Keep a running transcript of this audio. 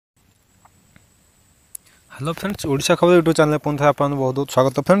Hello friends, Odisha खबर YouTube channel पुनः आपको बहुत बहुत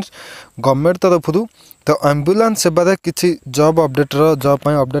स्वागत। फ्रेंड्स, गवर्नमेंट तरफ तो एम्बुलेंस सेवार किसी जॉब अपडेट जॉब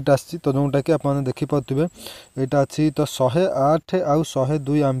अपडेट आसी तो जोटा कि आप देखिपे यहाँ अच्छी तो 108 आउ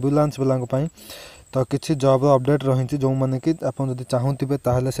 102 एम्बुलेंस वाला तो किसी जॉब अपडेट रही जो मैंने कि आप चाहूबे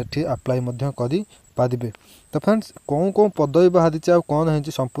ताहले सेठी अप्लाई करें। तो फ्रेंड्स, कौन कौन पदवी बाहरी आ कौन है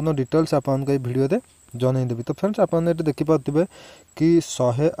संपूर्ण डिटेल्स आपको भिडियो जनईदेवी। तो फ्रेंड्स, आप देखिपे कि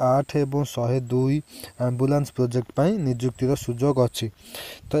 108 एवं 102 एम्बुलेंस प्रोजेक्ट पर नियुक्तिर सुजोग अच्छी।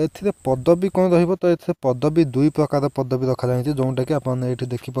 तो ये पदवी कौन रही तो ये पदवी दुई प्रकार पदवी रखा जाए जोटा कि आप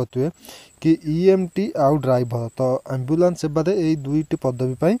देखिपे कि ईएमटी आउ ड्राइवर। तो एम्बुलेंस सेवा यही दुईटी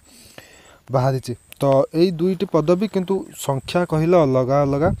पदवी पर बाहरी तो यही दुईटी पदवी किंतु संख्या कहले अलग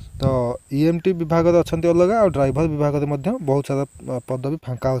अलग। तो ईएमटी विभाग अच्छा अलग आ ड्राइवर विभाग में बहुत सारा पदवी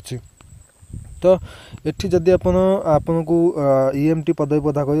फाँका अच्छी। तो ये जदि आपन को ईएमटी पदवी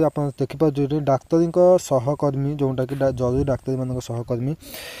कथा कही आप देखिए डाक्तरी सहकर्मी जोटा कि जरूरी डाक्तरी मान सहकर्मी।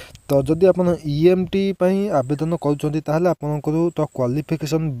 तो जदि आप ईएमटी आवेदन करुँच आपंकर तो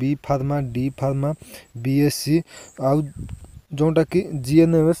qualification B pharma D pharma BSc आउ जोटा कि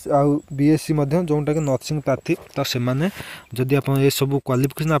जीएनएमएस आउ बीएससी जोटा कि नर्सिंग प्रार्थी। तो से जदि आप ये सब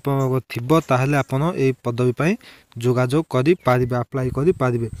क्वालिफिकेशन आपले आपन ये पदवी पर जोगाजोग करें अप्लाई करें।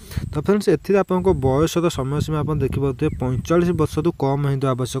 तो फ्रेंड्स, आपको बयस समय सीमा आप देखिए 45 वर्ष रु कम हिंदू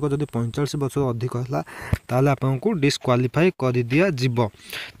आवश्यक। जब 45 वर्ष अधिक है ताल आपको डिस्क्वालीफाई कर दिया जीव।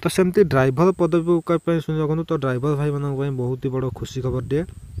 तो सेमती ड्राइवर पदवी शुणी तो ड्राइवर भाई मानी बहुत ही बड़ खुशी खबर टे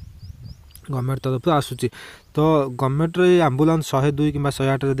गवर्नमेंट तरफ आसूँ। तो गवर्नमेंट एम्बुलेंस 102 कि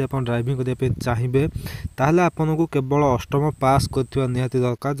 108 जब आप ड्राइविंग करने चाहिए ताहले आपन को केवल अष्टम पास कर निहाती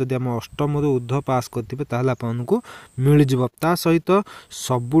दरकार। जदि आम अष्टम ऊर्ध्व पास करेंगे ताहले आपन को मिल जाव। ता सहित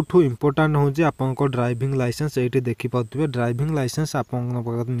सबुठु इम्पोर्टाट हूँ आपंक ड्राइविंग लाइसेंस ये देखिपे ड्राइविंग लाइसेंस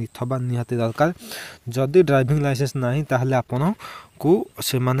आपा निहाती दरकार। जदि ड्राइविंग लाइसेंस ना ताहले आपन को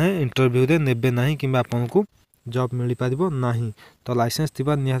से इंटरव्यू रे नेबे ना कि आपन को जॉब मिल पार ना। तो लाइसेंस थी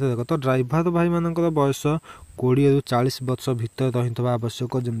निहाती दरकार। तो ड्राइवर भाई मान बयस 20 रु 40 वर्ष भितर रही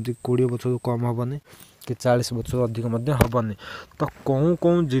आवश्यक जमी 20 वर्ष कम हेनी कि 40 वर्ष अधिक हेनी। तो कौन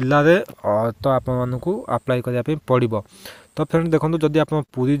कौन जिले में तो आपको अप्लाई करने पड़ो। तो फ्रेंड देखो, जदि आप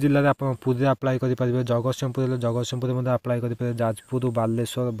पुरी जिले में आप पुरी अप्लाई करेंगे, जगतसिंहपुर जगतसिंहपुर अप्लाई करेंगे, जाजपुर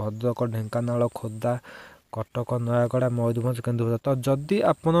बालेश्वर भद्रक ढेंकानाल खोर्धा कटक नयागढ़ मयूरभंज केन्दुपदा। तो जदि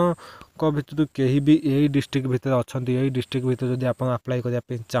आपण भितर कहीं भी यही डिस्ट्रिक्ट भितर अच्छा यही डिस्ट्रिक्ट भितर जब आप अप्लाई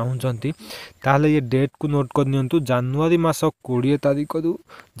करने चाहूँगी ताहले ये डेट को नोट कर जनवरी मास 20 तारीख रु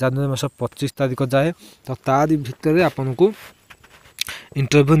जनवरी मास 25 तारीख जाए। तो तारी भितर आपन को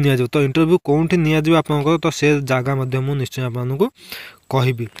इंटरव्यू नि। तो इंटरव्यू कौटी नि आपंकर तो से जगह निश्चय आपको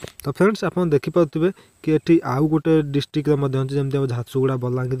कहबी। तो फ्रेंड्स, आप देखिपे कि ये आउ गोटे डिस्ट्रिक्ट जमी झारसुगुड़ा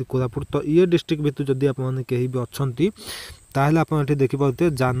बलांगीर कोरापुट। तो ये डिस्ट्रिक्ट भितर जदि आप कहीं भी अच्छा ताहले आप देखिपे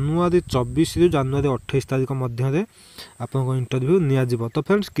जनवरी 24 रु जनवरी 28 तारीख मध्य आप इंटरव्यू नि। तो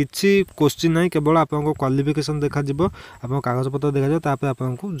फ्रेंड्स, किसी क्वेश्चन ना केवल आप क्वालिफिकेशन देखा आप कागजपत्र देखा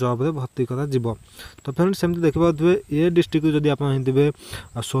आपको जॉब रे भर्ती करा। तो फ्रेंड्स, सेमती देखिपे ये डिस्ट्रिक्ट जदि आप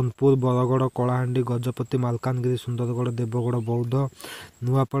सोनपुर बरगड़ कलाहांडी गजपत मालकानगिरी सुंदरगढ़ देवगढ़ बौद्ध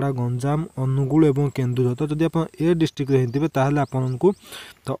नुआपड़ा गंजाम अनुगुल और केन्दुझर। तो जदि आप ये डिस्ट्रिक्ट होते ताहले आपको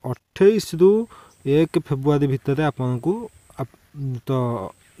तो 28 रु 1 फेब्रुआरी भितर आपको तो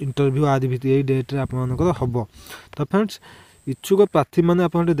इंटरव्यू आदि भितर यही डेट्रे आपर हम। तो फ्रेंड्स, इच्छुक प्रार्थी मैंने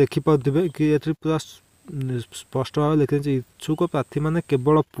आप देखिपे कि ये पूरा स्पष्ट भाव लिखे इच्छुक प्रार्थी मैंने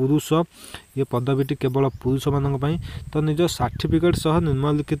केवल पुरुष ये पदवीटी केवल पुरुष मानी। तो निज सर्टिफिकेट सह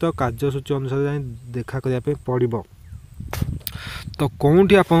निम्नलिखित कार्यसूची अनुसार जाए देखा करने पड़ो। तो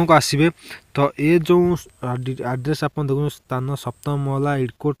कौटी आपको आसबे तो ये जो एड्रेस आप देखो स्थान सप्तम महला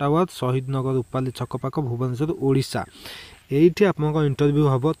इडको टावर शहीद नगर उपाली छक पाख भुवनेश्वर ओडिशा ये आपको इंटरव्यू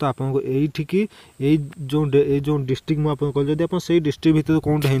हम। तो आपको ये जो डिस्ट्रिक्ट मुझे कहली जब आप से डिस्ट्रिक्ट भितर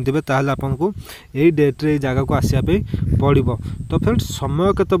कौन होते ताहले आपको यही डेट्रे जगह को आसापी पड़ो। तो फ्रेंड्स,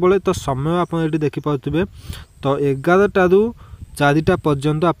 समय केतबले तो समय आप देखिपे तो 11टा रु 4टा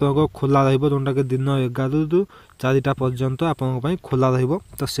पर्यंत आपको खोला रोटा कि दिन 11 रु 4टा पर्यंत आपको खोला रो।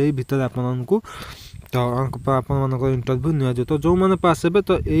 तो से भितर आपको तो आप इंटरव्यू नि। तो जो मैंने पास हे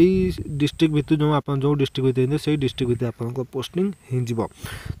तो यही डिस्ट्रिक्ट भितर जो डिस्ट्रिक्ट भितर से डिस्ट्रिक्ट भितर आपको पोस्टिंग हो।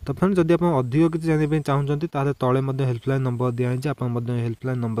 तो फ्रेंड्स, जब आप अधिक किसी जानने चाहते ताहले तले हेल्पलाइन नंबर दिखाई आप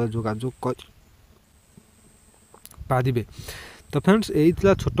हेल्पलाइन नंबर जोगाजोग कर पारे। तो फ्रेंड्स, यही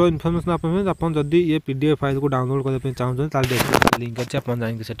छोट इनफर्मेशन आप जदि ये पीडीएफ फाइल को डाउनलोड करने चाहते हैं लिंक अच्छे आप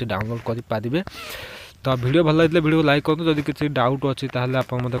डाउनलोड करेंगे। तो वीडियो भल लगे वीडियो लाइक करूँ जदि किसी डाउट अच्छी ताहले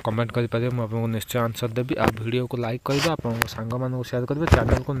आप मते कमेंट करेंगे मुझे निश्चय आंसर देवी आ वीडियो को लाइक करेंगे आप सांग मानक शेयर करेंगे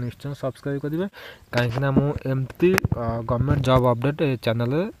चैनल को निश्चय सब्सक्राइब करेंगे कहीं मुझे गवर्नमेंट जॉब अपडेट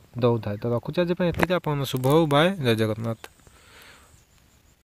चैनल दौथा तो रखुचे आज एति शुभ हो बाय जय जगन्नाथ।